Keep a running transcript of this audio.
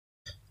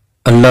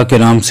اللہ کے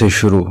نام سے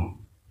شروع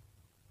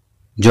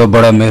جو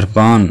بڑا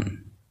مہربان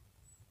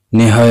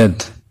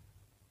نہایت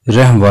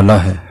رحم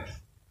والا ہے۔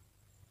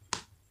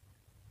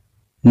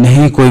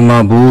 نہیں کوئی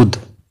معبود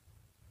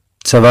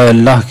سوائے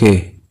اللہ کے،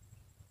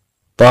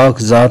 پاک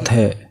ذات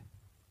ہے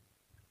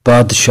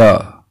بادشاہ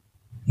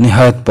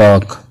نہایت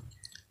پاک۔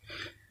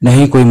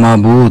 نہیں کوئی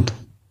معبود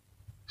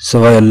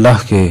سوائے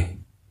اللہ کے،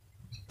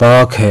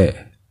 پاک ہے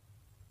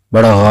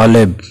بڑا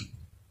غالب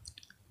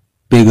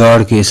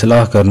بگاڑ کی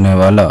اصلاح کرنے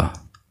والا۔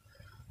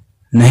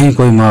 نہیں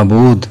کوئی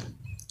معبود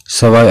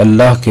سوائے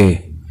اللہ کے،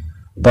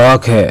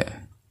 پاک ہے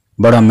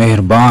بڑا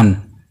مہربان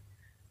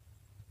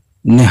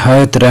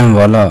نہایت رحم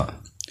والا۔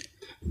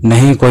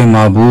 نہیں کوئی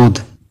معبود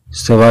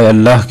سوائے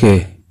اللہ کے،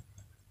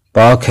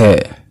 پاک ہے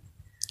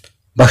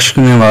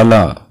بخشنے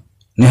والا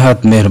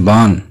نہایت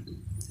مہربان۔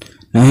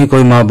 نہیں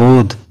کوئی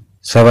معبود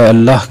سوائے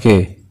اللہ کے،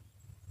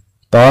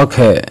 پاک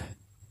ہے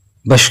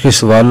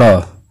بخشش والا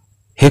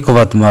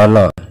حکمت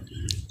والا۔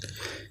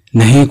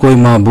 نہیں کوئی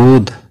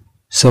معبود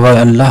سوائے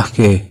اللہ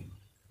کے،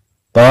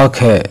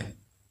 پاک ہے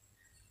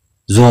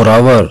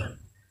زوراور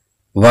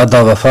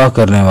وعدہ وفا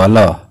کرنے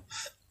والا۔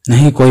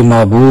 نہیں کوئی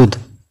معبود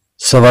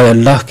سوائے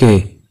اللہ کے،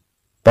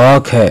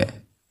 پاک ہے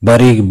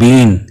باریک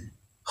بین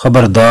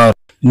خبردار۔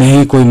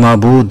 نہیں کوئی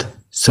معبود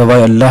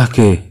سوائے اللہ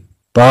کے،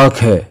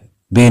 پاک ہے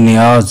بے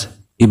نیاز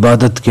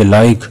عبادت کے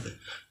لائق۔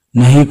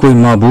 نہیں کوئی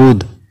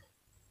معبود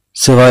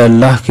سوائے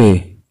اللہ کے،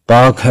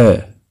 پاک ہے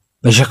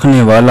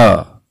بخشنے والا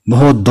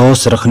بہت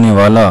دوست رکھنے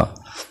والا۔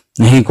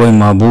 نہیں کوئی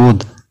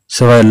معبود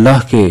سوائے اللہ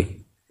کے،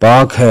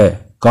 پاک ہے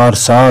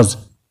کارساز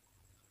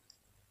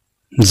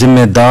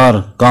ذمہ دار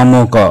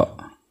کاموں کا۔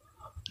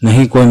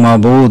 نہیں کوئی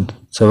معبود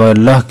سوائے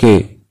اللہ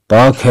کے،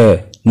 پاک ہے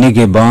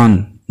نگہبان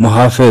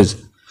محافظ۔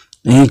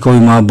 نہیں کوئی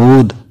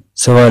معبود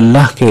سوائے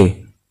اللہ کے،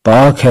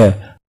 پاک ہے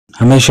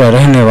ہمیشہ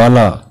رہنے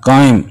والا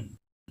قائم۔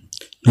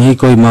 نہیں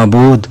کوئی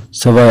معبود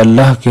سوائے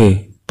اللہ کے،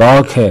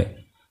 پاک ہے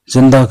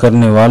زندہ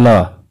کرنے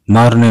والا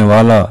مارنے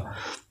والا۔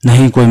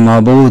 نہیں کوئی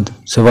معبود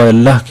سوائے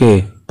اللہ کے،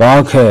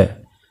 پاک ہے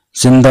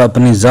زندہ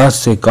اپنی ذات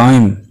سے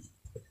قائم۔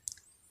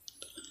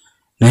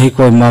 نہیں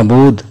کوئی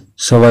معبود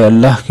سوائے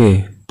اللہ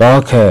کے،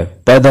 پاک ہے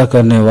پیدا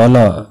کرنے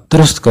والا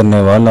درست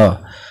کرنے والا۔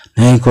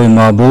 نہیں کوئی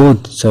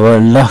معبود سوائے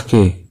اللہ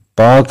کے،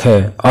 پاک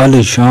ہے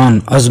عالی شان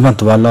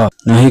عظمت والا۔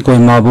 نہیں کوئی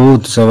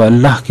معبود سوائے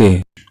اللہ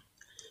کے،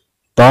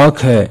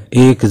 پاک ہے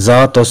ایک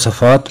ذات و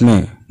صفات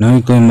میں۔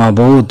 نہیں کوئی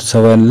معبود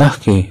سوائے اللہ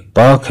کے،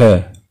 پاک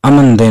ہے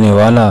امن دینے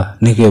والا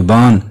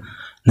نگہبان۔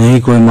 نہیں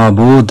کوئی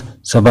معبود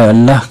سوائے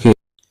اللہ کے،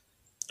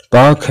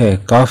 پاک ہے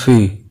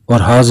کافی اور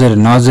حاضر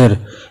ناظر۔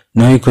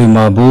 نہیں کوئی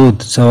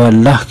معبود سوائے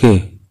اللہ کے،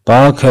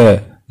 پاک ہے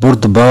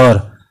بردبار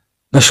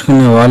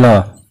بخشنے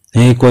والا۔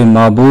 نہیں کوئی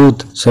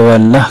معبود سوائے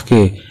اللہ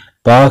کے،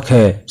 پاک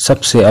ہے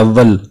سب سے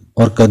اول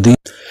اور قدیم۔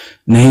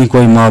 نہیں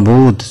کوئی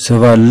معبود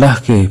سوائے اللہ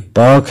کے،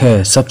 پاک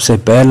ہے سب سے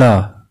پہلا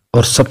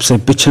اور سب سے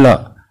پچھلا۔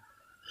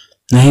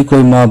 نہیں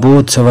کوئی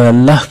معبود سوائے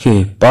اللہ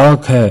کے،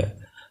 پاک ہے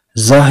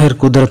ظاہر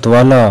قدرت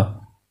والا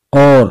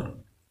اور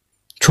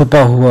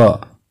چھپا ہوا۔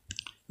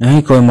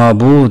 نہیں کوئی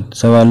معبود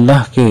سوائے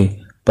اللہ کے،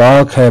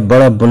 پاک ہے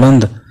بڑا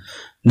بلند۔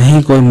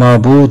 نہیں کوئی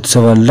معبود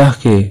سوائے اللہ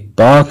کے،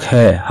 پاک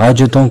ہے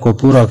حاجتوں کو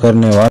پورا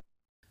کرنے والا۔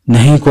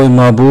 نہیں کوئی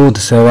معبود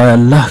سوائے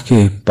اللہ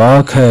کے،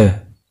 پاک ہے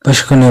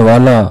بخشنے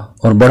والا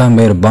اور بڑا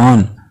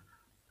مہربان۔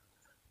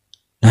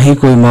 نہیں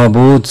کوئی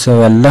معبود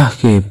سوائے اللہ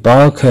کے،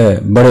 پاک ہے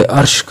بڑے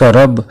عرش کا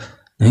رب۔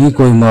 نہیں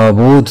کوئی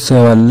معبود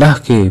سوائے اللہ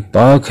کے،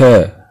 پاک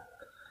ہے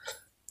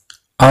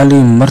عالی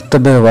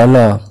مرتبے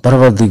والا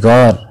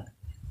پروردگار۔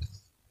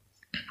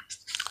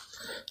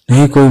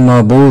 نہیں کوئی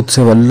معبود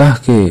سوائے اللہ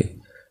کے،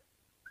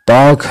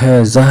 پاک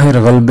ہے ظاہر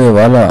غلبے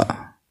والا۔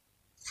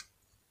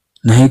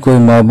 نہیں کوئی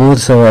معبود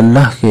سوائے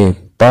اللہ کے،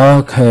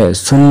 پاک ہے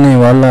سننے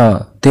والا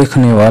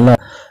دیکھنے والا۔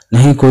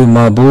 نہیں کوئی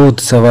معبود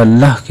سوائے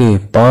اللہ کے،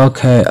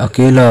 پاک ہے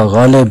اکیلا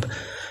غالب۔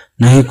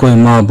 نہیں کوئی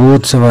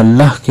معبود سوائے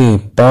اللہ کے،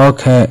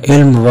 پاک ہے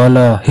علم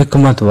والا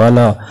حکمت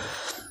والا۔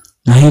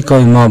 نہیں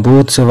کوئی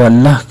معبود سوائے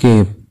اللہ کے،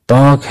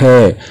 پاک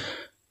ہے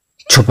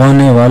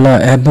چھپانے والا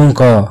عیبوں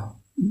کا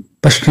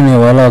بخشنے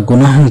والا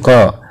گناہوں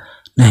کا۔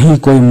 نہیں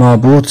کوئی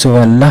معبود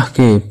سوائے اللہ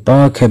کے،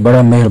 پاک ہے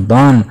بڑا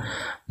مہربان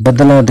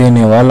بدلہ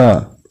دینے والا۔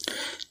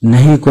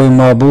 نہیں کوئی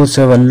معبود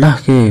سوائے اللہ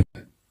کے،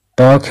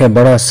 پاک ہے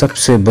بڑا سب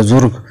سے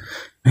بزرگ۔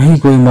 نہیں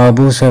کوئی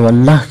معبود سوائے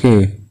اللہ کے،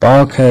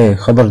 پاک ہے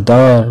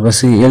خبردار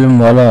وسیع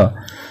علم والا۔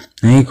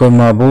 نہیں کوئی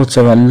معبود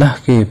سوائے اللہ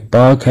کے،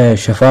 پاک ہے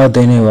شفا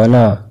دینے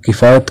والا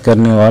کفایت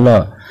کرنے والا۔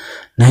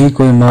 نہیں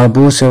کوئی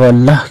معبود سوائے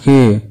اللہ کے،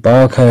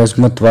 پاک ہے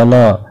عظمت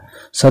والا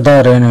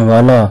سدا رہنے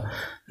والا۔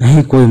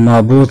 نہیں کوئی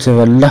معبود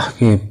سوائے اللہ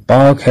کے،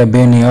 پاک ہے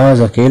بے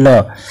نیاز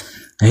اکیلا۔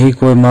 نہیں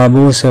کوئی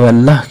معبود سوائے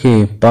اللہ کے،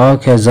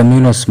 پاک ہے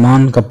زمین و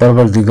آسمان کا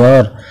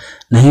پروردگار۔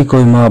 نہیں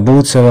کوئی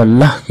معبود سوائے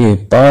اللہ کے،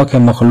 پاک ہے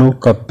مخلوق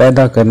کا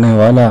پیدا کرنے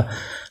والا۔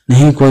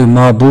 نہیں کوئی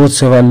معبود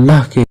سوائے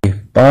اللہ کے،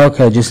 پاک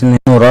ہے جس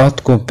نے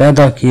رات کو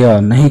پیدا کیا۔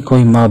 نہیں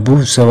کوئی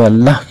معبود سوائے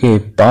اللہ کے،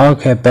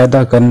 پاک ہے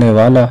پیدا کرنے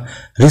والا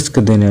رزق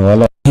دینے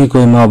والا۔ نہیں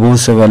کوئی معبود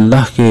سوا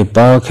اللہ کے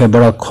پاک ہے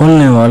بڑا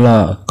کھولنے والا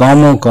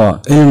کاموں کا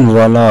علم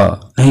والا،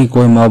 نہیں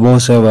کوئی معبود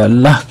سوا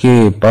اللہ کے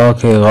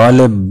پاک ہے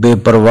غالب بے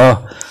پرواہ،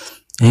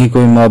 نہیں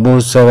کوئی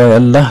معبود سوائے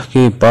اللہ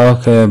کے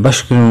پاک ہے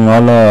بخشنے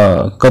والا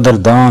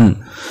قدردان،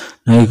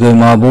 نہیں کوئی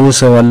معبود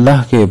سوا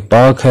اللہ کے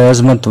پاک ہے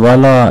عظمت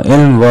والا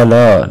علم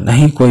والا،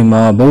 نہیں کوئی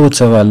معبود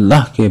سوا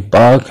اللہ کے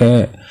پاک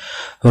ہے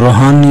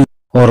روحانی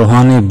اور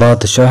روحانی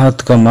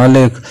بادشاہت کا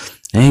مالک،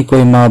 نہیں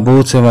کوئی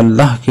معبود سوا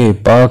اللہ کے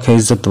پاک ہے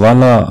عزت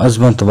والا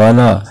عظمت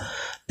والا،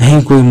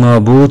 نہیں کوئی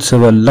معبود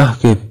سوا اللہ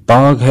کے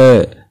پاک ہے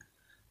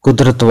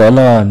قدرت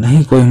والا،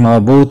 نہیں کوئی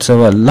معبود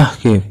سوا اللہ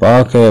کے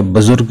پاک ہے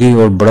بزرگی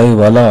اور بڑائی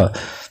والا،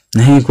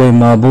 نہیں کوئی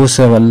معبود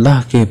سوا اللہ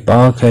کے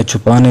پاک ہے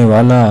چھپانے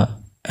والا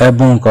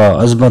عیبوں کا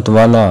عظمت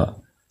والا،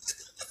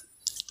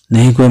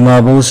 نہیں کوئی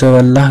معبود سوا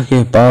اللہ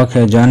کے پاک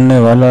ہے جاننے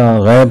والا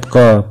غیب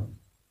کا،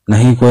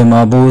 نہیں کوئی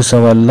معبود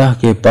سوا اللہ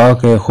کے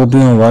پاک ہے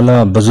خوبیوں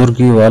والا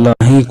بزرگی والا،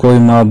 نہیں کوئی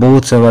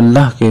معبود سوا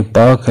اللہ کے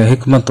پاک ہے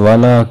حکمت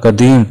والا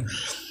قدیم،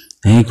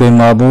 نہیں کوئی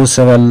معبود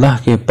سوا اللہ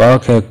کے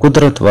پاک ہے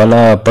قدرت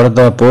والا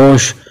پردہ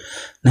پوش،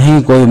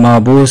 نہیں کوئی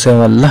معبود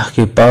سوا اللہ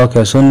کے پاک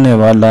ہے سننے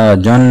والا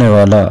جاننے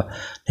والا،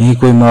 نہیں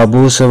کوئی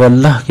معبود سوا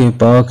اللہ کے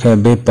پاک ہے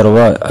بے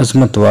پرواہ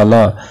عظمت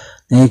والا،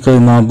 نہیں کوئی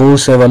معبود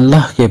سوا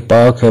اللہ کے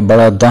پاک ہے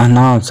بڑا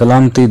داہنا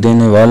سلامتی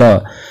دینے والا،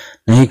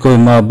 نہیں کوئی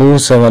معبود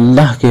سوا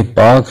اللہ کے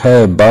پاک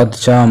ہے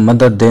بادشاہ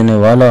مدد دینے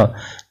والا،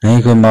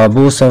 نہیں کوئی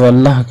معبود سوا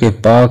اللہ کے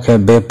پاک ہے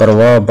بے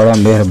پرواہ بڑا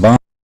مہربان،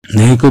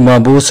 نہیں کوئی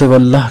معبود سوا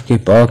اللہ کے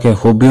پاک ہے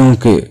خوبیوں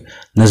کے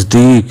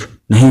نزدیک،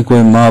 نہیں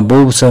کوئی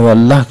معبود سوا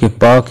اللہ کے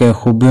پاک ہے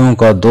خوبیوں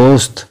کا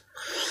دوست،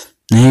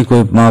 نہیں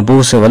کوئی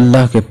معبود سوا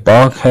اللہ کے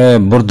پاک ہے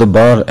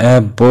بردبار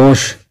عیب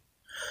پوش،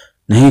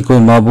 نہیں کوئی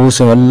معبود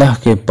سوا اللہ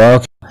کے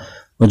پاک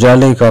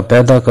اجالے کا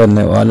پیدا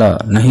کرنے والا،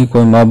 نہیں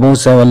کوئی معبود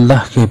سوا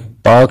اللہ کے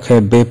پاک ہے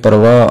بے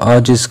پرواہ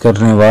عاجز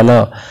کرنے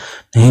والا،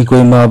 نہیں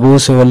کوئی معبود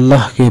سوا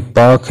اللہ کے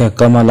پاک ہے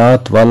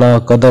کمالات والا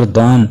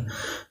قدردان،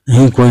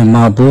 نہیں کوئی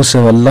معبود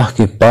سوا اللہ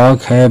کے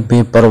پاک ہے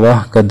بے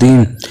پرواہ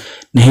قدیم،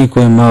 نہیں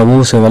کوئی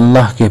معبود سوا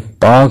اللہ کے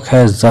پاک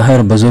ہے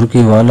ظاہر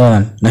بزرگی والا،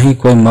 نہیں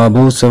کوئی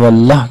معبود سوا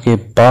اللہ کے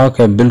پاک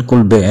ہے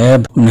بالکل بے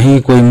عیب، نہیں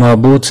کوئی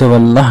معبود سوا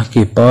اللہ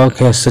کے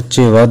پاک ہے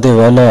سچے وعدے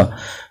والا،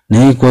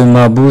 نہیں کوئی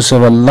معبود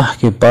سوا اللہ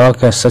کے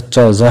پاک ہے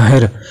سچا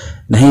ظاہر،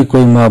 نہیں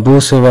کوئی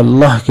معبود سوا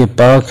اللہ کے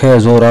پاک ہے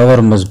زوراور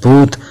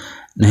مضبوط،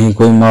 نہیں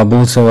کوئی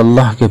معبود سوا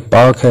اللہ کے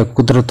پاک ہے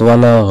قدرت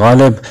والا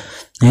غالب،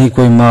 نہیں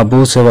کوئی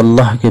معبود سوا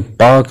اللہ کے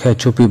پاک ہے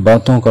چھپی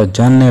باتوں کا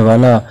جاننے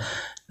والا،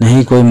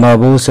 نہیں کوئی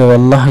معبود سوا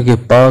اللہ کے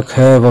پاک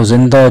ہے وہ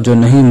زندہ جو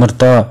نہیں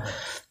مرتا،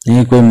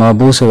 نہیں کوئی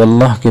معبود سوا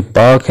اللہ کے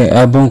پاک ہے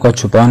عیبوں کا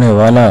چھپانے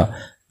والا،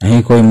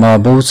 نہیں کوئی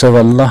معبود سوا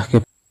اللہ کے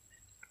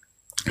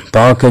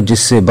پاک ہے جس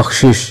سے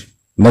بخشش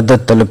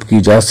مدد طلب کی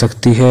جا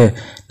سکتی ہے،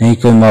 نہیں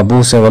کوئی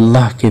معبود سوا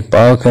اللہ کے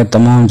پاک ہے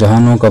تمام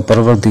جہانوں کا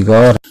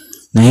پروردگار،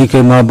 نہیں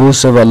کوئی معبود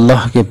سوا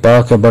اللہ کے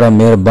پاک ہے بڑا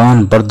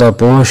مہربان پردہ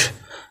پوش،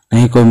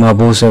 نہیں کوئی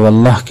معبود سوا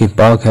اللہ کے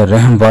پاک ہے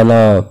رحم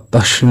والا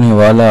بخشنے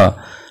والا،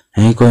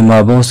 نہیں کوئی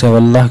معبود سوا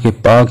اللہ کے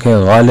پاک ہے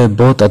غالب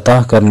بہت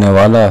عطا کرنے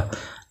والا،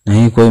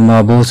 نہیں کوئی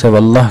معبود سوا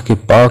اللہ کے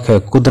پاک ہے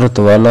قدرت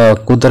والا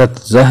قدرت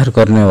ظاہر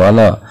کرنے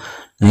والا،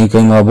 نہیں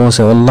کوئی معبود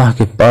سوا اللہ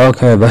کے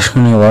پاک ہے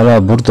بخشنے والا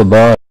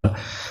بردبار،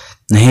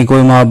 نہیں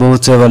کوئی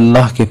معبود سوا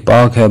اللہ کے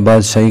پاک ہے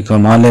بادشاہی کا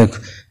مالک،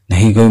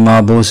 نہیں کوئی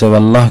معبود سوا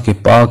اللہ کے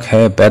پاک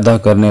ہے پیدا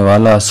کرنے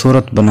والا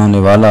صورت بنانے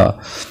والا،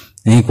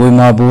 نہیں کوئی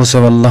معبود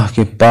سوا اللہ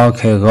کے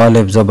پاک ہے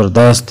غالب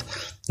زبردست،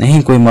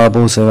 نہیں کوئی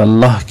معبود سوا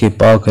اللہ کے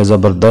پاک ہے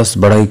زبردست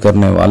بڑائی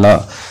کرنے والا،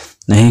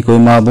 نہیں کوئی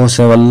معبود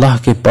سوا اللہ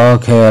کے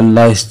پاک ہے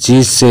اللہ اس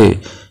چیز سے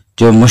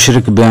جو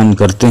مشرک بیان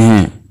کرتے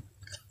ہیں،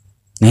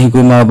 نہیں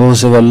کوئی معبود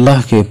سوا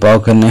اللہ کے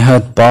پاک ہے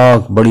نہایت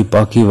پاک بڑی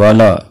پاکی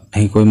والا،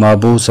 نہیں کوئی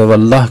معبود سوا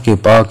اللہ کے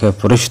پاک ہے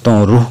فرشتوں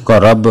روح کا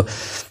رب،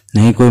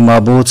 نہیں کوئی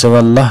معبود سوا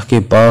اللہ کے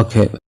پاک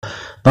ہے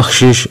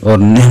بخشش اور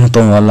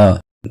نعمتوں والا،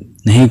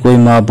 نہیں کوئی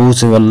معبود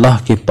سوا اللہ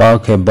کے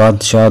پاک ہے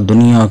بادشاہ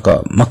دنیا کا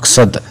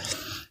مقصد،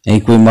 نہیں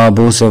کوئی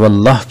معبود سوا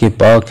اللہ کے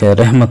پاک ہے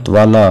رحمت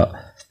والا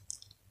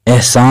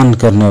احسان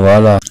کرنے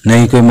والا،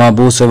 نہیں کوئی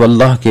معبود سوا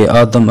اللہ کے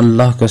آدم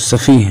اللہ کا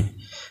صفی ہے،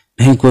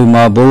 نہیں کوئی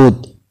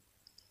معبود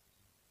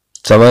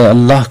سوائے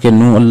اللہ کے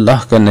نوح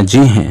اللہ کا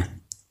نجی ہے،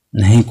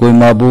 نہیں کوئی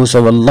معبود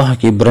سوا اللہ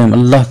کے ابراہیم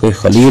اللہ کے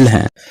خلیل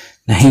ہیں،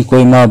 نہیں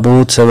کوئی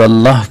معبود سوا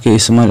اللہ کے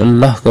اسماعیل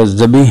اللہ کا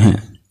ذبیح ہے،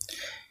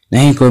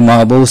 نہیں کوئی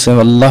معبود سوا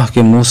اللہ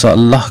کے موسیٰ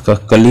اللہ کا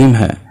کلیم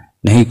ہے،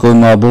 نہیں کوئی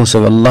معبود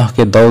سوا اللہ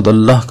کے داؤد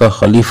اللہ کا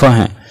خلیفہ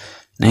ہے،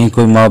 نہیں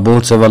کوئی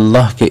معبود سوا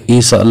اللہ کے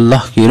عیسیٰ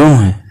اللہ کی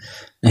روح ہے،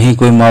 نہیں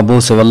کوئی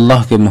معبود سوا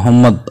اللہ کے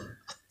محمد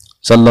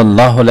صلی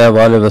اللہ علیہ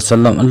وآلہ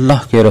وسلم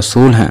اللہ کے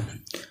رسول ہیں،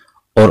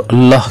 اور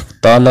اللہ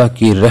تعالیٰ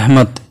کی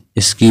رحمت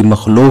اس کی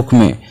مخلوق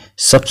میں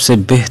سب سے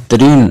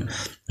بہترین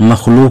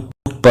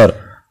مخلوق پر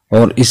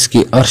اور اس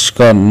کی عرش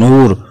کا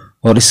نور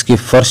اور اس کی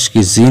فرش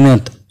کی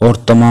زینت اور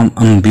تمام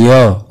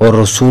انبیاء اور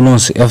رسولوں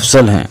سے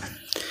افضل ہیں،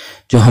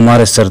 جو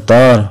ہمارے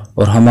سردار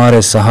اور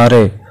ہمارے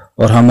سہارے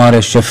اور ہمارے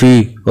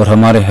شفیع اور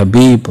ہمارے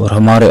حبیب اور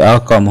ہمارے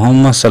آقا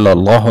محمد صلی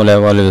اللہ علیہ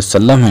وآلہ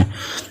وسلم ہیں،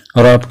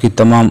 اور آپ کی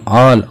تمام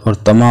آل اور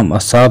تمام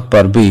اصحاب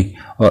پر بھی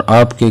اور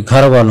آپ کے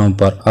گھر والوں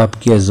پر،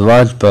 آپ کی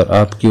ازواج پر،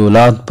 آپ کی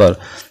اولاد پر،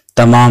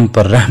 تمام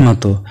پر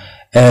رحمت ہو۔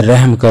 اے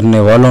رحم کرنے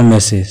والوں میں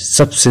سے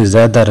سب سے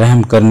زیادہ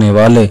رحم کرنے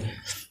والے،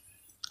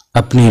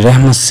 اپنی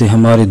رحمت سے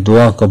ہماری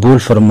دعا قبول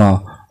فرما،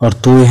 اور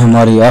تو ہی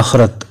ہماری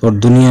آخرت اور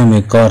دنیا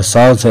میں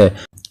کارساز ہے۔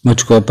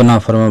 مجھ کو اپنا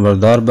فرما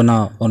بردار بنا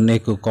اور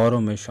نیک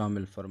وکاروں میں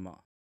شامل فرما۔